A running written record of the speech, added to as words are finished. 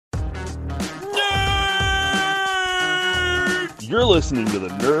You're listening to the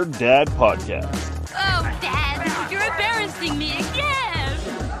Nerd Dad Podcast. Oh, Dad, you're embarrassing me again.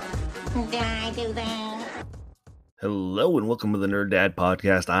 Did I do that? Hello and welcome to the Nerd Dad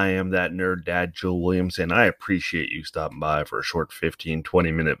Podcast. I am that Nerd Dad, Joe Williamson. I appreciate you stopping by for a short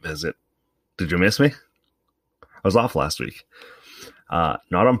 15-20 minute visit. Did you miss me? I was off last week. Not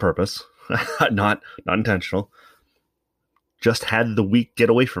on purpose. not intentional. Just had the week get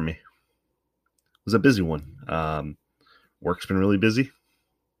away from me. It was a busy one. Work's been really busy.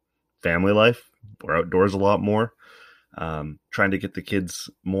 Family life. We're outdoors a lot more. Trying to get the kids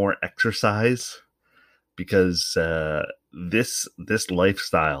more exercise because this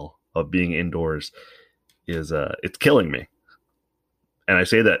lifestyle of being indoors is it's killing me. And I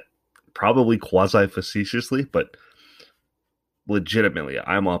say that probably quasi-facetiously, but legitimately,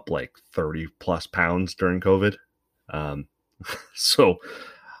 I'm up like 30 plus pounds during COVID. So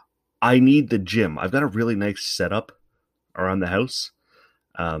I need the gym. I've got a really nice setup around the house,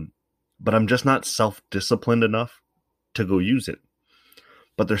 but I'm just not self-disciplined enough to go use it.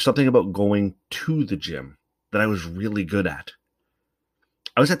 But there's something about going to the gym that I was really good at.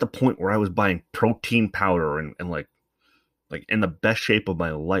 I was at the point where I was buying protein powder and like in the best shape of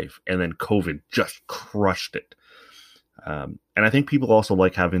my life, and then COVID just crushed it. And I think people also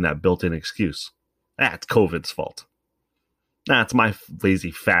like having that built-in excuse. It's COVID's fault. It's my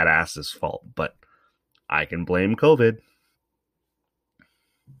lazy fat ass's fault, but I can blame COVID.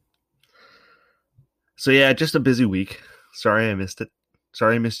 So yeah, just a busy week. Sorry I missed it.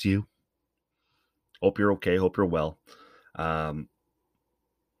 Sorry I missed you. Hope you're okay. Hope you're well. As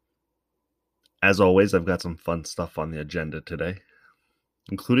always, I've got some fun stuff on the agenda today,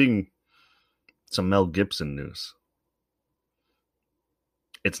 including some Mel Gibson news.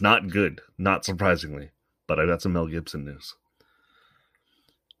 It's not good, not surprisingly, but I've got some Mel Gibson news.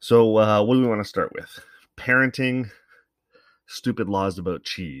 So what do we want to start with? Parenting, stupid laws about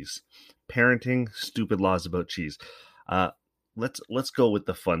cheese. Parenting, stupid laws about cheese. Let's go with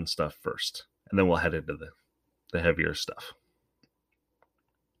the fun stuff first, and then we'll head into the heavier stuff.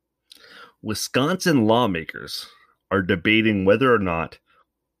 Wisconsin lawmakers are debating whether or not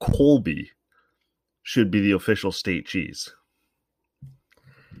Colby should be the official state cheese.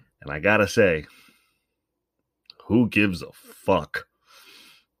 And I gotta say, who gives a fuck?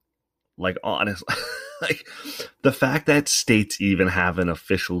 Like, honestly, like, the fact that states even have an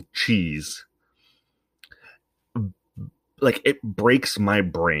official cheese, like, it breaks my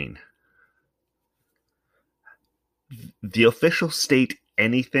brain. The official state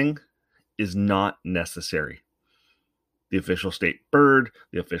anything is not necessary. The official state bird,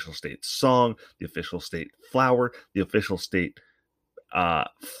 the official state song, the official state flower, the official state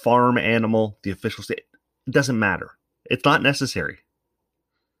farm animal, the official state, it doesn't matter. It's not necessary.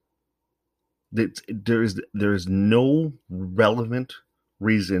 There is no relevant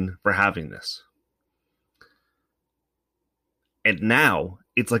reason for having this. And now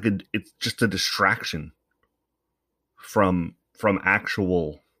it's just a distraction from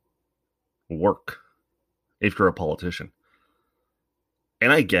actual work if you're a politician.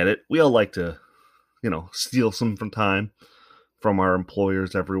 And I get it. We all like to, steal some time from our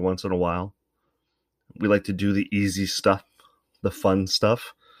employers every once in a while. We like to do the easy stuff, the fun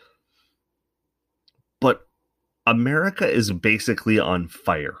stuff. But America is basically on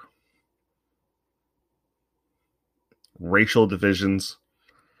fire. Racial divisions,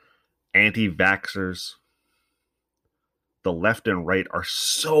 anti-vaxxers, the left and right are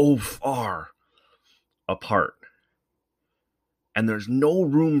so far apart. And there's no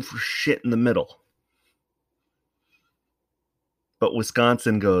room for shit in the middle. But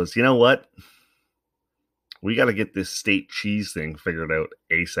Wisconsin goes, you know what? We got to get this state cheese thing figured out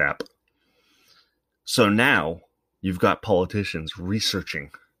ASAP. So now you've got politicians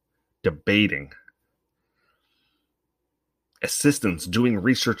researching, debating, assistants doing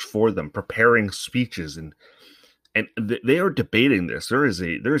research for them, preparing speeches, and they are debating this. There is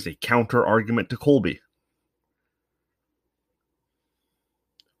a counter argument to Colby.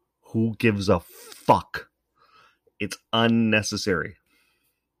 Who gives a fuck? It's unnecessary.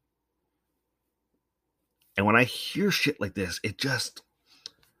 And when I hear shit like this, it just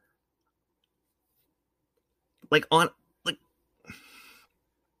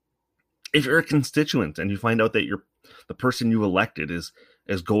if you're a constituent and you find out that the person you elected is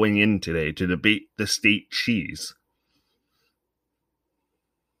going in today to debate the state cheese,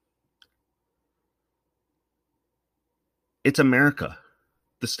 it's America.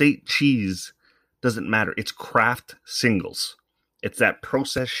 The state cheese doesn't matter. It's Kraft Singles. It's that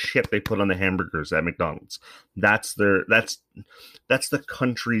processed shit they put on the hamburgers at McDonald's. That's the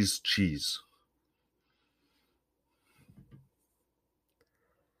country's cheese.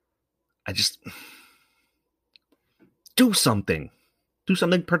 I just do something. Do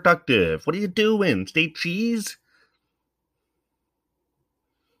something productive. What are you doing? State cheese?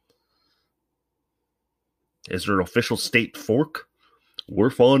 Is there an official state fork? We're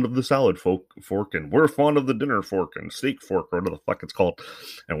fond of the salad fork, and we're fond of the dinner fork and steak fork, or whatever the fuck it's called.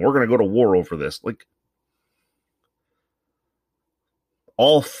 And we're going to go to war over this. Like,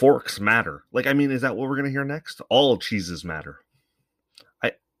 all forks matter. Like, I mean, is that what we're going to hear next? All cheeses matter.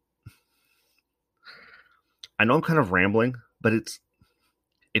 I know I'm kind of rambling, but it's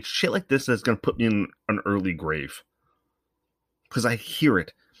shit like this that's going to put me in an early grave. Because I hear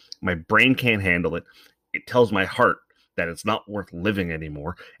it. My brain can't handle it. It tells my heart that it's not worth living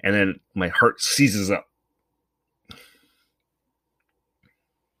anymore. And then my heart seizes up.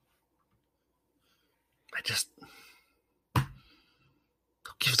 I just... Who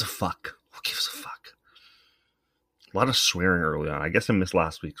gives a fuck? Who gives a fuck? A lot of swearing early on. I guess I missed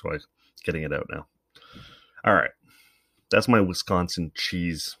last week, so I'm getting it out now. All right. That's my Wisconsin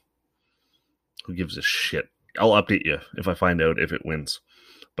cheese. Who gives a shit? I'll update you if I find out if it wins.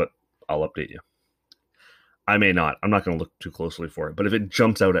 But I'll update you. I may not. I'm not going to look too closely for it. But if it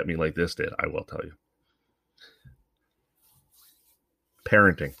jumps out at me like this did, I will tell you.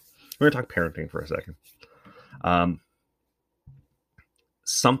 Parenting. We're going to talk parenting for a second.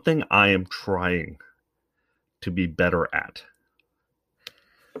 Something I am trying to be better at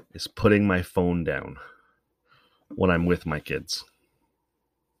is putting my phone down when I'm with my kids.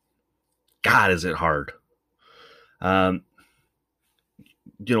 God, is it hard. This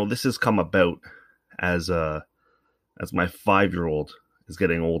has come about as my 5-year-old is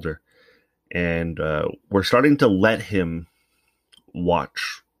getting older, and we're starting to let him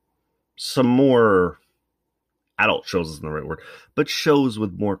watch some more adult shows isn't the right word, but shows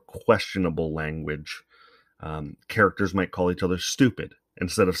with more questionable language. Characters might call each other stupid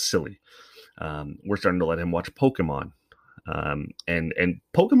instead of silly. We're starting to let him watch Pokemon. And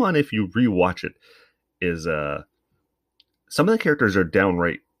Pokemon, if you rewatch it, is some of the characters are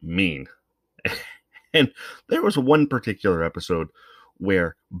downright mean. And there was one particular episode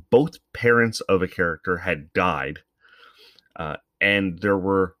where both parents of a character had died, and there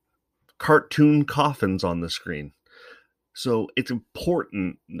were cartoon coffins on the screen. So it's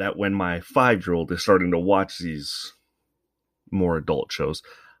important that when my 5-year-old is starting to watch these more adult shows,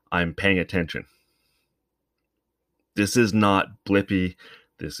 I'm paying attention. This is not Blippi.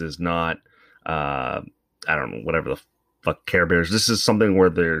 This is not, I don't know, whatever the fuck, Care Bears. This is something where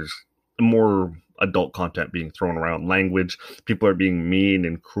there's more adult content being thrown around. Language. People are being mean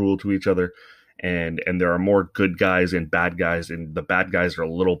and cruel to each other. And there are more good guys and bad guys. And the bad guys are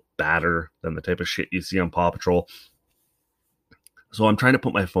a little badder than the type of shit you see on Paw Patrol. So I'm trying to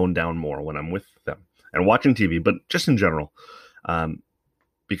put my phone down more when I'm with them and watching TV, but just in general,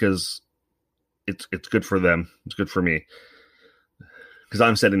 because it's good for them. It's good for me because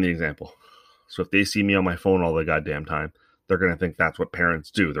I'm setting the example. So if they see me on my phone all the goddamn time, they're going to think that's what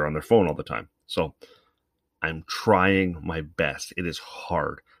parents do. They're on their phone all the time. So I'm trying my best. It is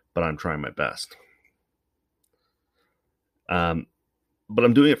hard, but I'm trying my best. But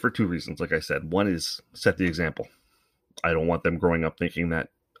I'm doing it for 2 reasons. Like I said, one is set the example. I don't want them growing up thinking that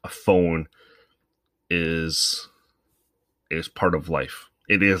a phone is part of life.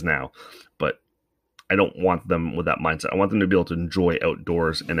 It is now, but I don't want them with that mindset. I want them to be able to enjoy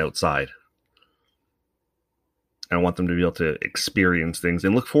outdoors and outside. And I want them to be able to experience things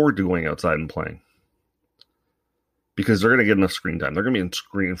and look forward to going outside and playing. Because they're going to get enough screen time. They're going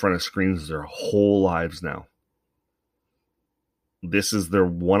to be in front of screens their whole lives now. This is their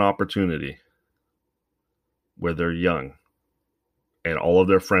one opportunity where they're young and all of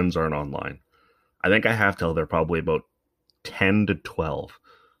their friends aren't online. I think I have till they're probably about 10 to 12.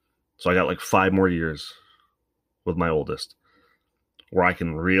 So I got like 5 more years with my oldest where I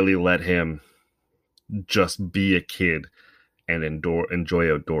can really let him just be a kid and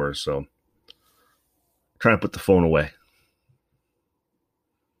enjoy outdoors. So I'm trying to put the phone away.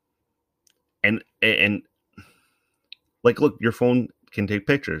 And like, look, your phone can take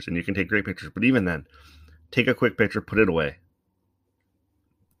pictures and you can take great pictures, but even then, take a quick picture, put it away.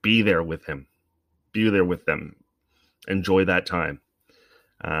 Be there with him. Be there with them. Enjoy that time.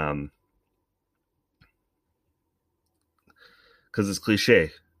 Because it's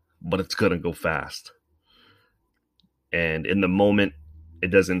cliche, but it's going to go fast. And in the moment, it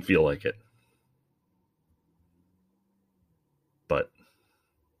doesn't feel like it. But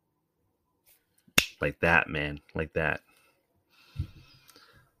like that, man. Like that.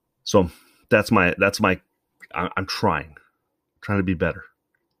 So that's my I'm trying to be better.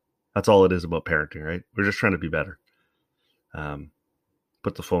 That's all it is about parenting, right? We're just trying to be better.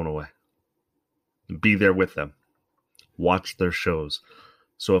 Put the phone away. Be there with them. Watch their shows.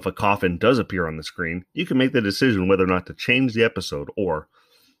 So if a coffin does appear on the screen, you can make the decision whether or not to change the episode or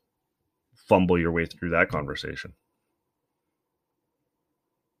fumble your way through that conversation.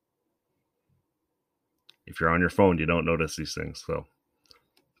 If you're on your phone, you don't notice these things. So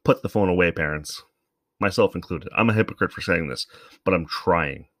put the phone away, parents. Myself included. I'm a hypocrite for saying this, but I'm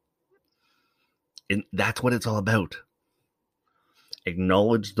trying. And that's what it's all about.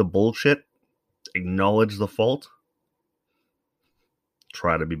 Acknowledge the bullshit. Acknowledge the fault.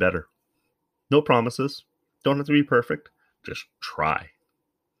 Try to be better. No promises. Don't have to be perfect. Just try.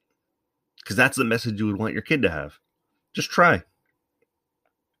 Because that's the message you would want your kid to have. Just try.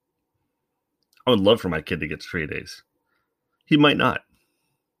 I would love for my kid to get straight A's. He might not.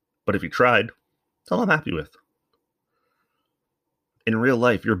 But if he tried, that's all I'm happy with. In real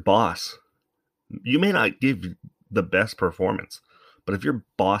life, your boss, you may not give the best performance, but if your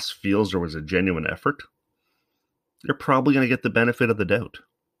boss feels there was a genuine effort, you're probably going to get the benefit of the doubt.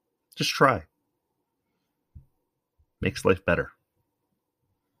 Just try. Makes life better.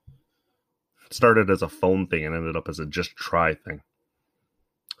 It started as a phone thing and ended up as a just try thing.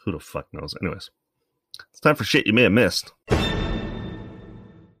 Who the fuck knows? Anyways, it's time for shit you may have missed.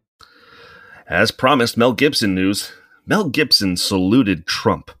 As promised, Mel Gibson news. Mel Gibson saluted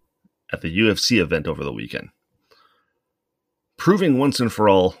Trump at the UFC event over the weekend. Proving once and for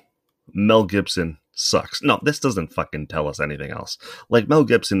all, Mel Gibson sucks. No, this doesn't fucking tell us anything else. Like, Mel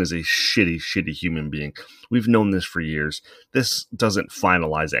Gibson is a shitty human being. We've known this for years. This doesn't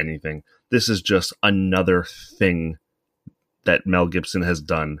finalize anything. This is just another thing that Mel Gibson has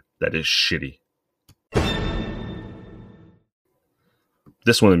done that is shitty.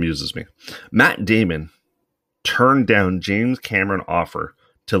 This one amuses me. Matt Damon turned down James Cameron's offer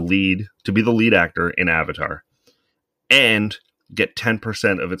to be the lead actor in Avatar and get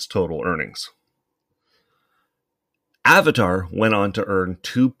 10% of its total earnings. Avatar went on to earn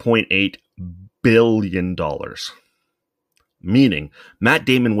 $2.8 billion, meaning Matt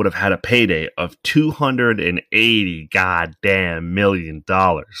Damon would have had a payday of $280 goddamn million.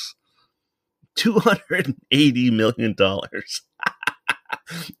 $280 million.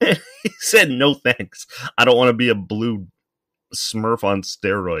 And he said, no thanks. I don't want to be a blue Smurf on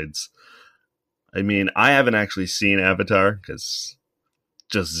steroids. I mean, I haven't actually seen Avatar because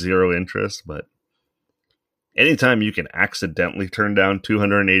just zero interest, but anytime you can accidentally turn down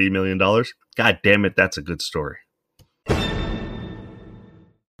 $280 million, god damn it, that's a good story.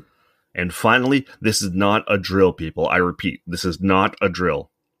 And finally, this is not a drill, people. I repeat, this is not a drill.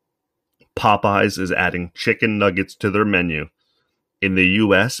 Popeyes is adding chicken nuggets to their menu in the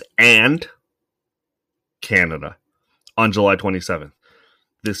US and Canada on July 27th.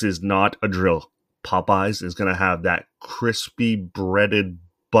 This is not a drill. Popeyes is going to have that crispy breaded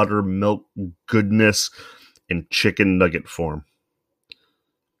buttermilk goodness in chicken nugget form.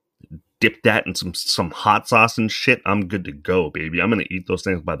 Dip that in some hot sauce and shit. I'm good to go, baby. I'm going to eat those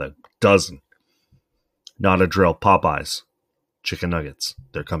things by the dozen. Not a drill. Popeyes. Chicken nuggets.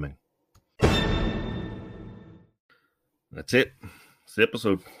 They're coming. That's it. It's the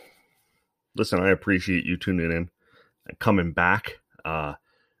episode. Listen, I appreciate you tuning in and coming back.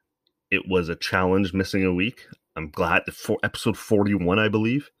 It was a challenge missing a week. I'm glad that episode 41, I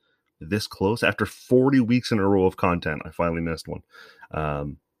believe, this close. After 40 weeks in a row of content, I finally missed one.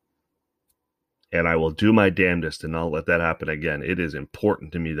 And I will do my damnedest and not let that happen again. It is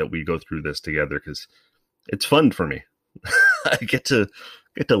important to me that we go through this together because it's fun for me. I get to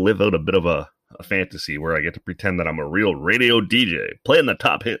live out a bit of a fantasy where I get to pretend that I'm a real radio DJ playing the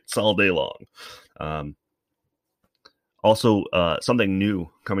top hits all day long. Also, something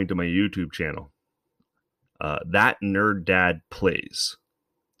new coming to my YouTube channel. That Nerd Dad Plays.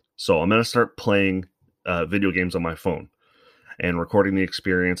 So I'm going to start playing video games on my phone and recording the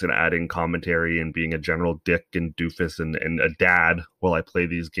experience and adding commentary and being a general dick and doofus and a dad while I play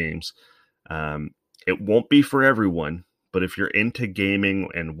these games. It won't be for everyone, but if you're into gaming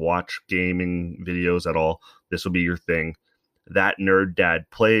and watch gaming videos at all, this will be your thing. That Nerd Dad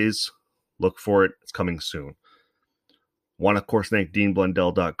Plays. Look for it. It's coming soon. Want to, of course, thank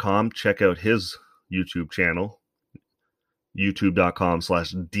DeanBlundell.com. Check out his YouTube channel,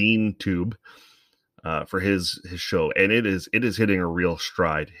 youtube.com/DeanTube, for his show. And it is hitting a real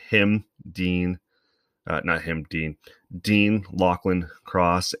stride. Dean Lachlan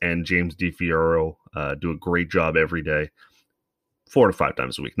Cross, and James DeFioro do a great job every day, 4 to 5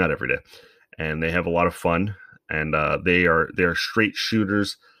 times a week, not every day. And they have a lot of fun, and they are straight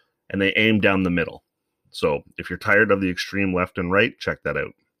shooters, and they aim down the middle. So if you're tired of the extreme left and right, check that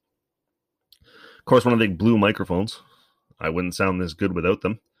out. Of course, want to thank Blue Microphones. I wouldn't sound this good without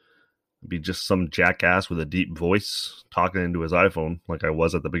them. It'd be just some jackass with a deep voice talking into his iPhone like I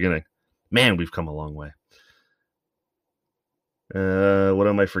was at the beginning. Man, we've come a long way. What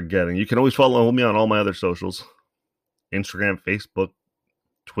am I forgetting? You can always follow me on all my other socials. Instagram, Facebook,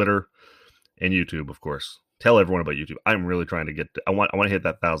 Twitter, and YouTube, of course. Tell everyone about YouTube. I'm really trying to get to, I want to hit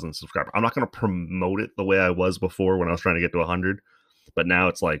that 1,000 subscriber. I'm not going to promote it the way I was before when I was trying to get to 100, but now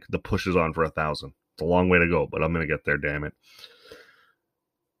it's like the push is on for 1,000. It's a long way to go, but I'm going to get there, damn it.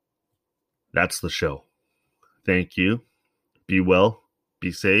 That's the show. Thank you. Be well,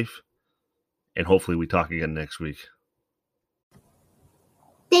 be safe, and hopefully we talk again next week.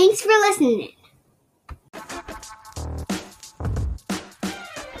 Thanks for listening.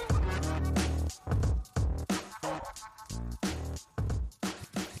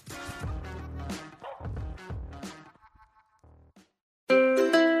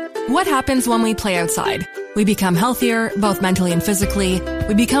 What happens when we play outside? We become healthier, both mentally and physically.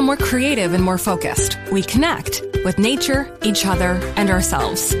 We become more creative and more focused. We connect with nature, each other, and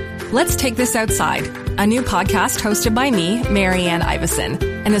ourselves. Let's Take This Outside, a new podcast hosted by me, Marianne Iveson,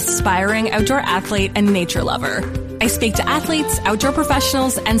 an aspiring outdoor athlete and nature lover. I speak to athletes, outdoor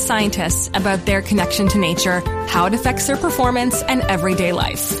professionals, and scientists about their connection to nature, how it affects their performance, and everyday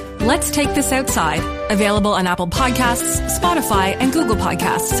life. Let's Take This Outside, available on Apple Podcasts, Spotify, and Google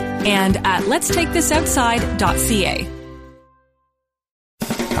Podcasts, and at letstakethisoutside.ca.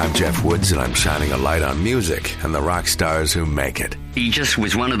 I'm Jeff Woods, and I'm shining a light on music and the rock stars who make it. He just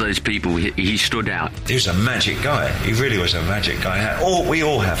was one of those people, he stood out. He was a magic guy. He really was a magic guy. We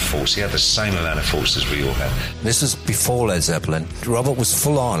all have faults. He had the same amount of faults as we all have. This was before Led Zeppelin. Robert was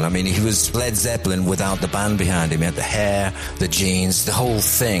full on. I mean, he was Led Zeppelin without the band behind him. He had the hair, the jeans, the whole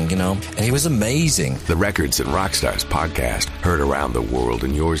thing, you know. And he was amazing. The Records and Rockstars podcast, heard around the world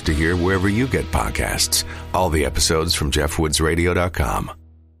and yours to hear wherever you get podcasts. All the episodes from JeffWoodsRadio.com.